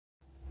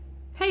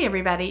Hi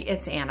everybody,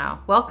 it's Anna.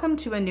 Welcome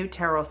to a new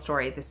tarot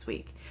story this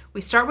week. We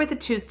start with the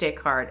Tuesday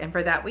card, and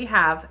for that we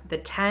have the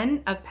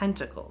 10 of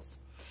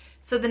Pentacles.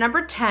 So the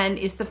number 10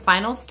 is the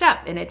final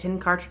step in a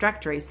 10-card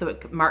trajectory, so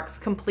it marks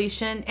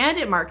completion and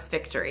it marks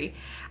victory.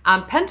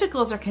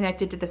 Pentacles are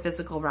connected to the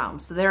physical realm,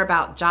 so they're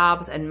about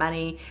jobs and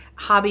money,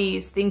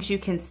 hobbies, things you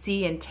can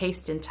see and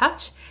taste and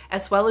touch,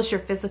 as well as your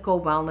physical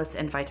wellness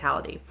and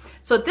vitality.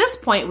 So at this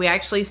point, we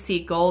actually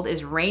see gold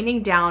is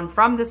raining down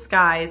from the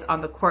skies on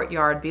the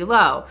courtyard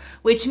below,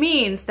 which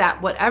means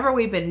that whatever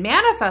we've been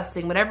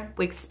manifesting, whatever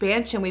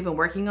expansion we've been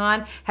working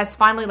on, has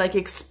finally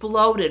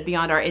exploded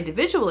beyond our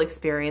individual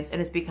experience and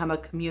has become a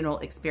communal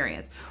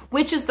experience,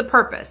 which is the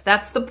purpose.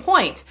 That's the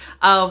point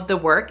of the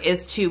work,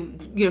 is to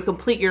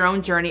complete your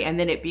own journey, and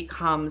then it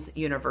becomes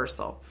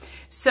universal.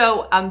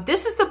 So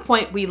this is the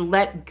point we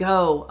let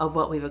go of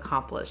what we've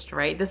accomplished,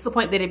 right? This is the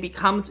point that it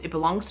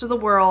belongs to the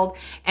world,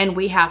 and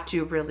we have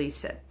to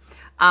release it.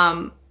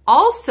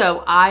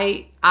 Also,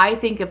 I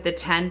think of the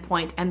 10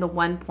 point and the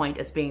 1 point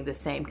as being the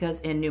same,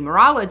 because in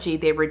numerology,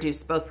 they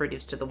both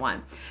reduce to the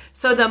 1.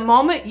 So the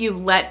moment you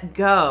let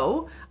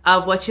go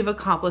of what you've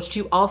accomplished,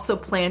 you also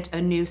plant a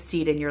new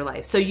seed in your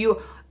life. So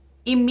you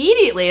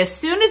immediately, as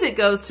soon as it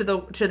goes to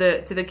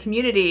the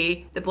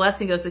community, the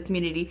blessing goes to the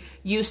community,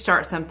 you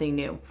start something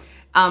new.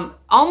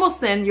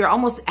 You're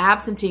almost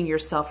absenting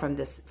yourself from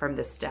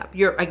this step.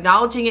 You're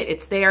acknowledging it,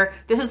 it's there.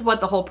 This is what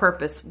the whole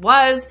purpose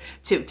was,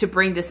 to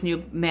bring this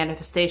new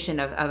manifestation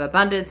of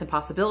abundance and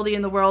possibility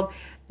in the world.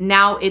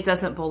 Now it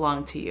doesn't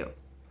belong to you.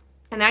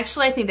 And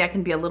actually, I think that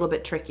can be a little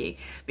bit tricky,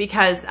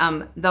 because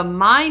the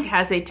mind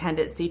has a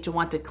tendency to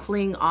want to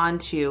cling on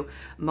to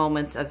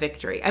moments of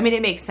victory. I mean,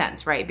 it makes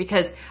sense, right?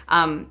 Because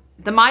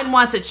the mind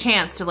wants a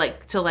chance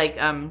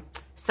to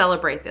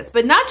celebrate this,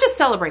 but not just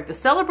celebrate this.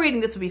 Celebrating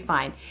this would be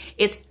fine.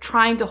 It's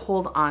trying to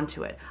hold on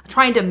to it,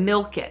 trying to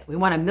milk it. We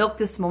want to milk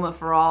this moment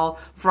for all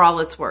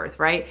it's worth,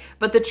 right?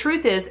 But the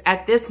truth is,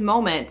 at this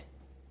moment,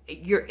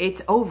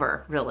 it's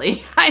over,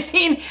 really.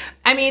 I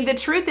mean, the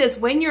truth is,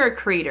 when you're a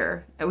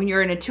creator, when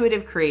you're an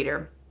intuitive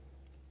creator,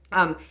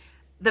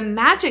 the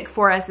magic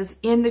for us is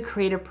in the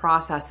creative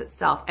process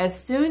itself.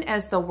 As soon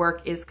as the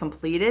work is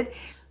completed,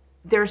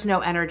 there's no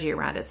energy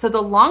around it. So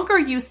the longer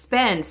you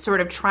spend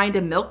sort of trying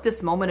to milk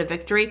this moment of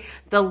victory,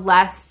 the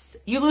less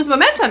you lose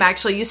momentum.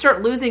 Actually, you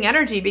start losing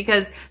energy,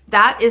 because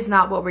that is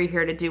not what we're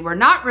here to do. We're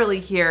not really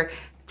here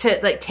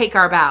to take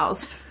our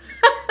bows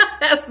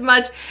as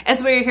much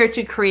as we're here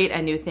to create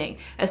a new thing.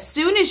 As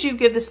soon as you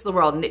give this to the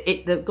world and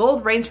the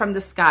gold rains from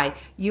the sky,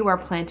 you are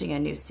planting a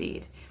new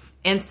seed.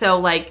 And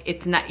so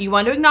it's not, you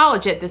want to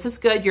acknowledge it. This is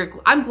good.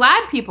 I'm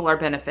glad people are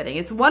benefiting.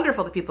 It's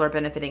wonderful that people are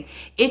benefiting.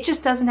 It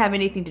just doesn't have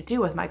anything to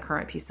do with my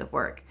current piece of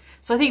work.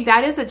 So I think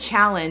that is a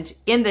challenge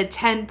in the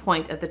 10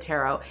 point of the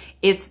tarot.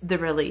 It's the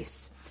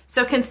release.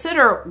 So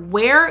consider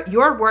where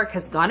your work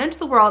has gone into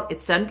the world.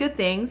 It's done good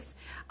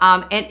things.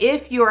 And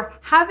if you're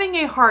having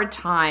a hard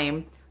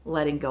time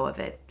letting go of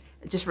it,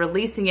 just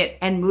releasing it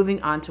and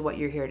moving on to what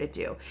you're here to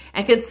do.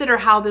 And consider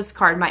how this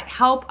card might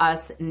help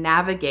us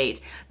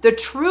navigate the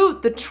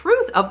truth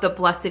of the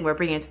blessing we're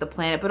bringing into the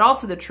planet, but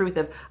also the truth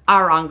of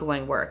our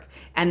ongoing work,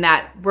 and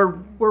that we're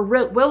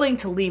willing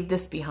to leave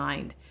this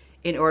behind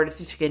in order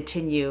to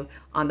continue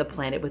on the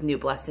planet with new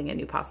blessing and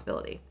new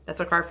possibility. That's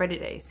our card for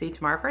today. See you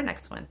tomorrow for our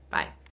next one. Bye.